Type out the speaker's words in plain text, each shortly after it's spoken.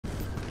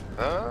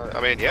I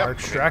mean, yeah. Our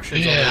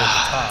extraction's all the way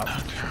at the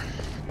top.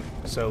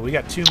 So we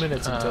got 2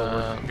 minutes until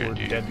we're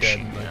dead.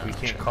 Like we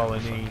can't call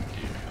any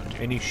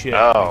shit.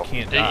 Oh. We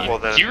can't die. Well,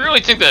 then, do you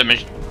really think that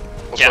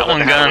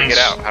Gatling how do we gun's get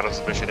out? How does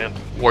the mission end?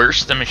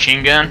 worse than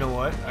machine gun? You know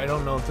what? I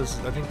don't know if this.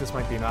 I think this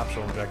might be an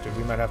optional objective.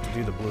 We might have to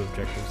do the blue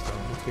objectives though.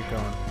 Let's get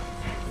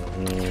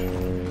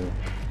going.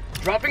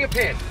 Dropping a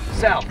pin.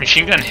 South.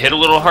 Machine gun hit a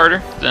little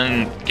harder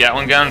than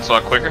Gatling gun. It's a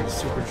lot quicker.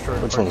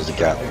 Which one is the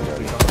Gatling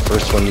gun? The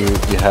first one you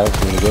have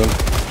in the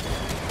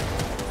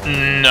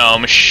game? No,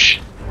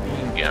 machine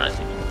gun.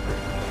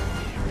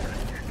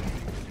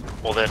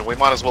 Well, then we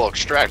might as well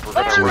extract. We're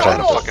gonna run out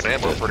of fucking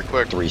ammo pretty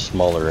quick. 3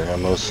 smaller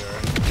ammos.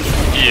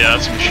 Yeah,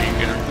 that's machine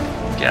gun.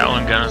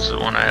 Gatling gun is the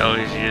one I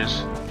always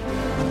use.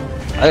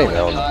 I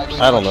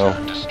don't know.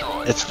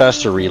 It's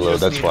faster reload,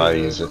 that's why I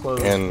use it.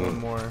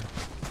 And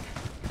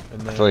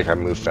I feel like I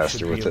move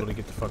faster with it.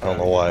 I don't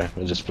know why.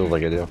 I just feel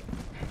like I do.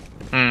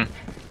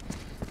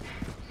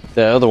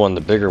 The other one,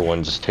 the bigger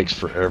one, just takes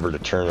forever to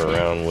turn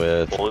around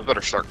with. Well, we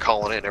better start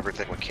calling in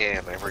everything we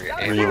can.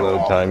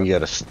 Reload time, you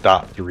gotta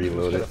stop to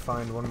reload it.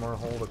 Find one more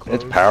hole to close.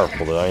 It's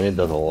powerful though, I mean, it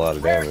does a lot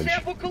of damage.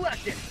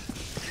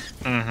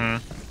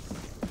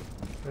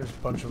 There's a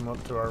bunch of them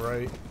up to our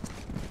right.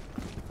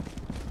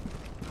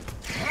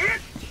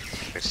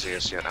 They see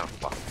us yet? No.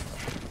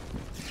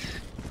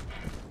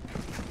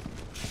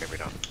 Maybe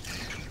not.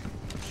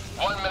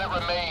 1 minute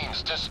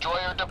remains.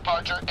 Destroyer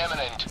departure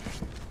imminent.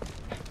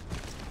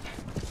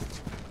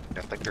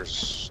 I think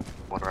there's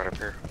one right up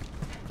here.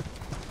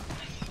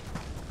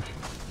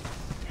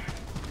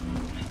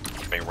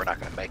 I mean, we're not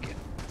gonna make it.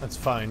 That's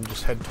fine.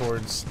 Just head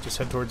towards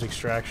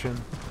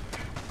extraction,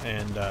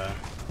 and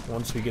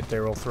once we get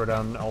there, we'll throw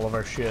down all of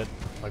our shit,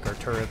 like our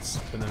turrets,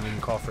 and then we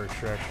can call for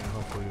extraction.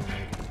 Hopefully, we make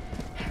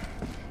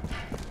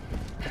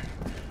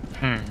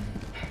it.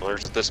 Well,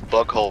 there's this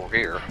bug hole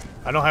here.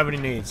 I don't have any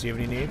needs. Do you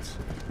have any needs?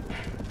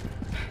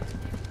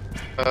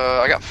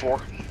 I got 4.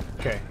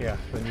 Okay, yeah.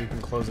 Then you can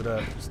close it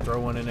up. Just throw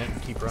one in it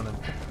and keep running.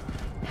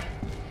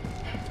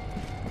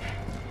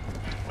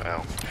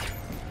 Wow.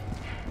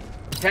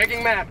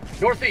 Tagging map.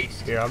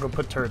 Northeast. Here, I'll go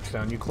put turrets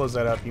down. You close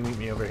that up. You meet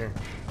me over here.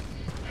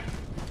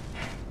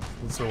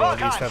 So we'll at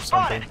least have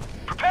something.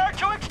 Prepare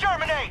to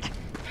exterminate.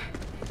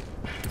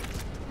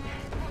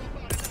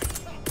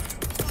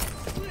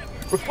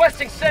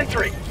 Requesting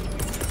sentry.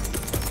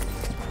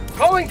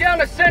 Calling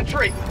down a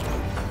sentry.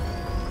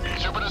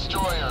 Super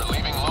destroyer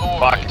leaving low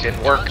Fuck, orbit. it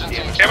didn't work. Emergency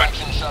Damn it.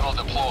 extraction shuttle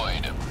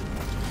deployed.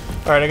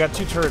 Alright, I got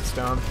 2 turrets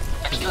down.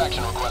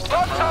 Extraction request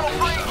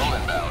confirmed. Shuttle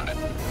inbound.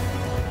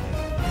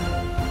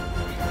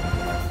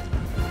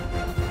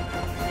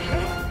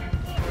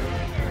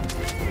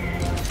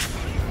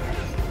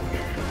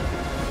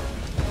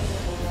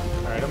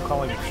 Alright, I'm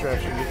calling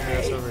extraction. Get your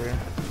ass over here.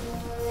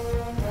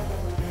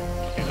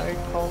 Can I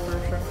call for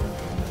extraction?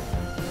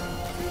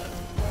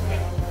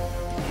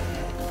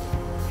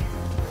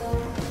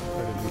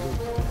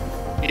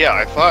 Yeah,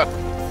 I thought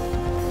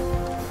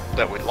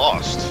that we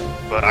lost,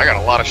 but I got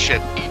a lot of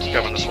shit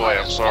coming this way.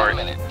 I'm sorry.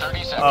 1 minute,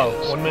 30 seconds.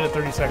 Oh, 1 minute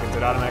 30 seconds.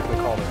 It automatically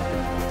called it.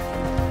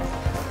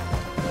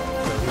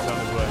 So he's on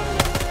his way.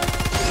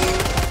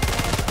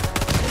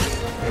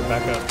 Okay,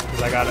 back up.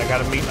 'Cause I got a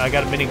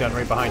minigun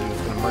right behind you.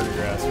 It's gonna murder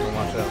your ass. You don't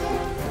watch out.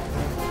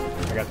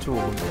 I got 2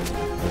 of them.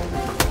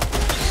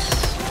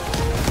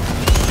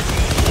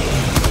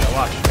 Yeah,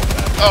 watch.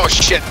 Oh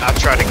shit! I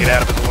tried to get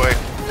out of his way.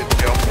 Didn't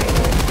go.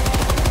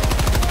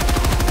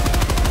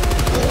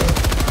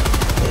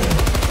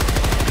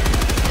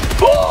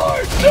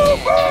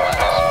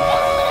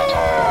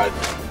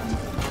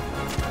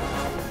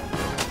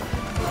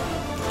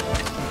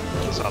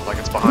 Sounds like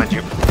it's behind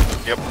you.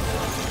 Yep.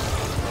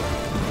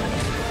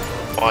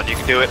 Come on, you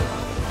can do it.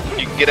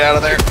 You can get out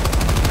of there.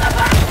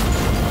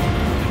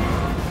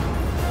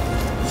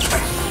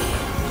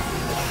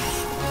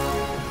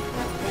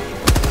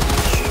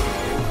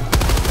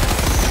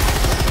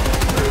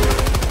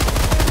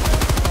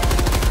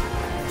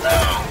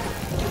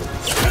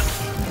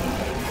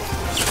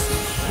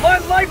 My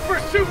life for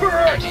Super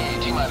Earth.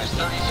 T-minus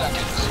 30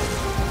 seconds.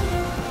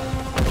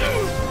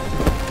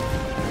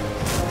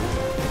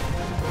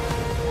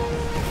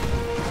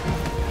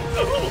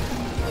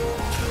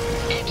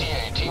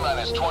 ETA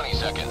T-minus 20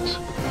 seconds.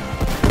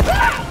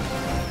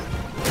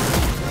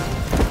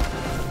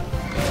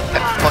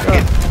 That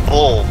fucking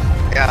bull.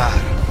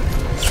 God.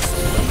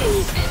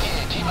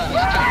 ETA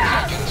T-minus 10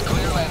 seconds.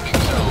 Clear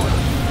landing zone.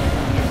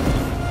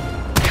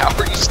 How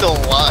are you still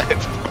alive?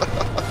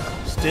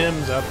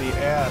 Stims up the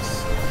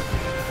ass.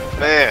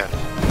 Man.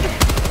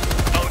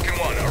 Pelican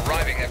 1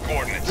 arriving at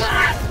coordinates.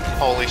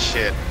 Holy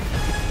shit.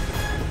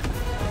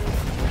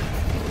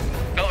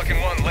 Pelican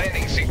 1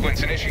 landing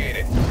sequence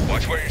initiated.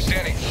 Watch where you're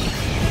standing.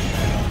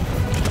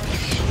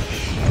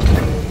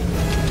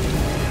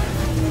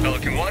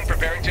 Pelican 1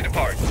 preparing to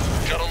depart.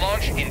 Shuttle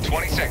launch in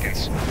 20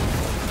 seconds.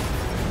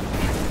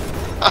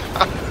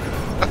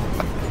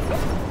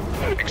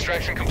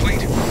 Extraction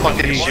complete.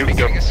 Fucking shooting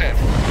him. Ascent.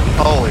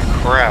 Holy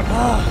crap.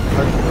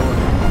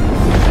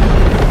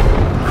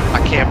 I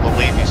can't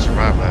believe you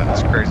survived that.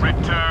 That's crazy.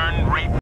 Return